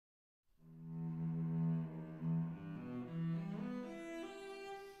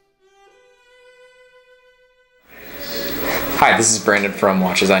Hi, this is Brandon from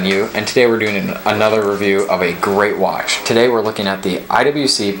Watches on You, and today we're doing another review of a great watch. Today we're looking at the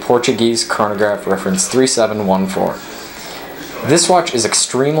IWC Portugieser Chronograph reference 3714. This watch is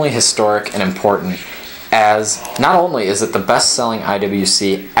extremely historic and important, as not only is it the best-selling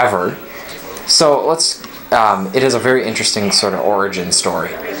IWC ever, so it has a very interesting sort of origin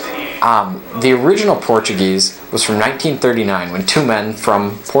story. The original Portuguese was from 1939 when two men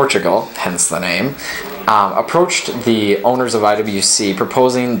from Portugal, hence the name, approached the owners of IWC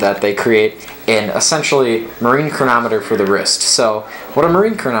proposing that they create an essentially marine chronometer for the wrist. So what a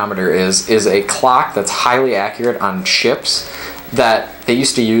marine chronometer is a clock that's highly accurate on ships that they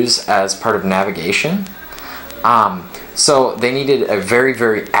used to use as part of navigation. So they needed a very,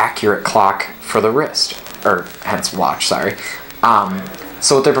 very accurate clock for the wrist, or hence watch, sorry.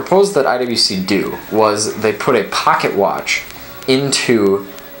 So what they proposed that IWC do was they put a pocket watch into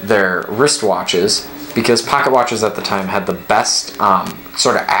their wristwatches, because pocket watches at the time had the best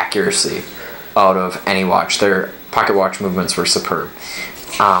sort of accuracy out of any watch. Their pocket watch movements were superb.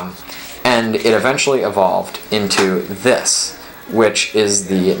 And it eventually evolved into this, which is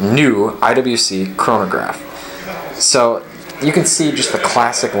the new IWC chronograph. So you can see just the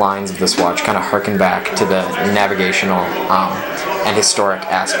classic lines of this watch kind of harken back to the navigational and historic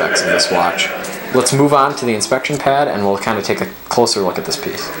aspects of this watch. Let's move on to the inspection pad and we'll kind of take a closer look at this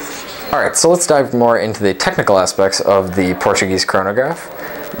piece. Alright, so let's dive more into the technical aspects of the Portuguese chronograph.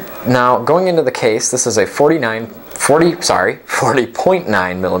 Now, going into the case, this is a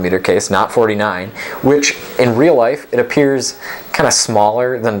 40.9 millimeter case, not 49, which in real life it appears kind of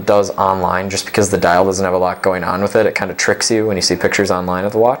smaller than it does online, just because the dial doesn't have a lot going on with it. It kind of tricks you when you see pictures online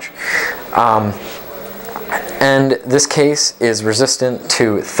of the watch. And this case is resistant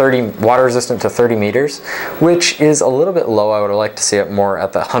to water resistant to 30 meters, which is a little bit low. I would like to see it more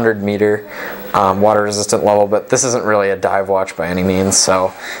at the 100 meter water resistant level, but this isn't really a dive watch by any means,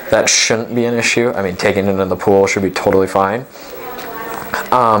 so that shouldn't be an issue. I mean, taking it in the pool should be totally fine.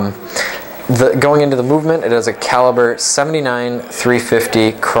 Going into the movement, it has a caliber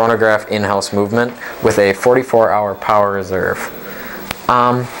 79-350 chronograph in-house movement with a 44-hour power reserve.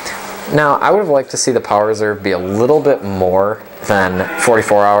 Now, I would have liked to see the power reserve be a little bit more than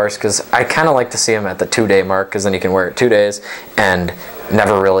 44 hours, because I kind of like to see them at the 2-day mark, because then you can wear it 2 days and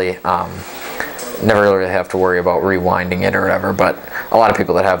never really have to worry about rewinding it or whatever, but a lot of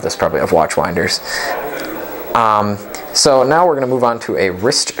people that have this probably have watch winders. So now we're going to move on to a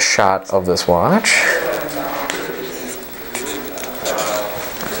wrist shot of this watch.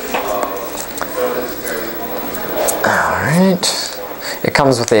 Alright. It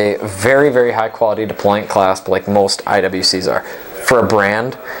comes with a very, very high quality deployant clasp, like most IWCs are. For a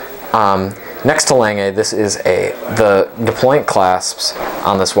brand, next to Lange, the deployant clasps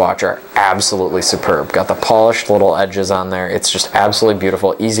on this watch are absolutely superb. Got the polished little edges on there. It's just absolutely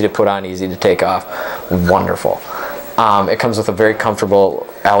beautiful, easy to put on, easy to take off. Wonderful. It comes with a very comfortable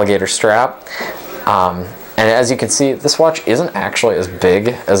alligator strap. And as you can see, this watch isn't actually as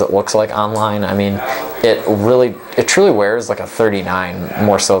big as it looks like online. I mean, it truly wears like a 39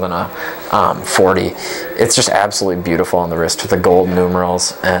 more so than a 40. It's just absolutely beautiful on the wrist with the gold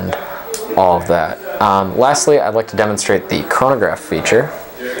numerals and all of that. Lastly, I'd like to demonstrate the chronograph feature.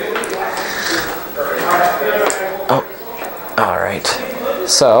 Oh, all right.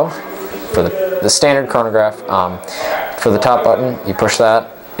 So, for the standard chronograph, for the top button, you push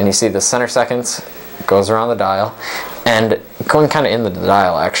that, and you see the center seconds goes around the dial, and going kind of in the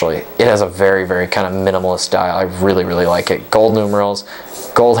dial, actually, it has a very, very kind of minimalist dial. I really, really like it. Gold numerals,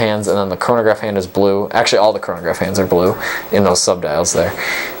 gold hands, and then the chronograph hand is blue. Actually, all the chronograph hands are blue in those sub-dials there.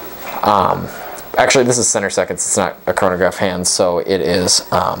 Actually, this is center seconds. It's not a chronograph hand, so it is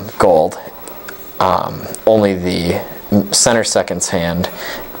gold. Only the center seconds hand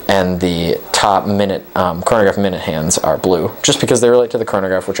and the top chronograph minute hands are blue, just because they relate to the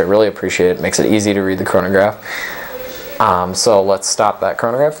chronograph, which I really appreciate. It makes it easy to read the chronograph. So let's stop that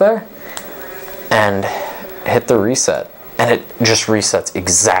chronograph there and hit the reset, and it just resets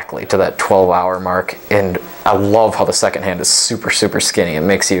exactly to that 12-hour mark. And I love how the second hand is super, super skinny. It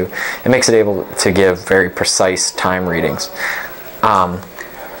makes it able to give very precise time readings.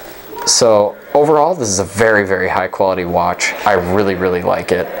 So overall, this is a very, very high quality watch. I really, really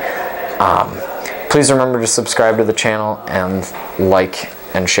like it. Please remember to subscribe to the channel and like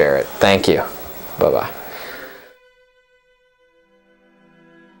and share it. Thank you. Bye-bye.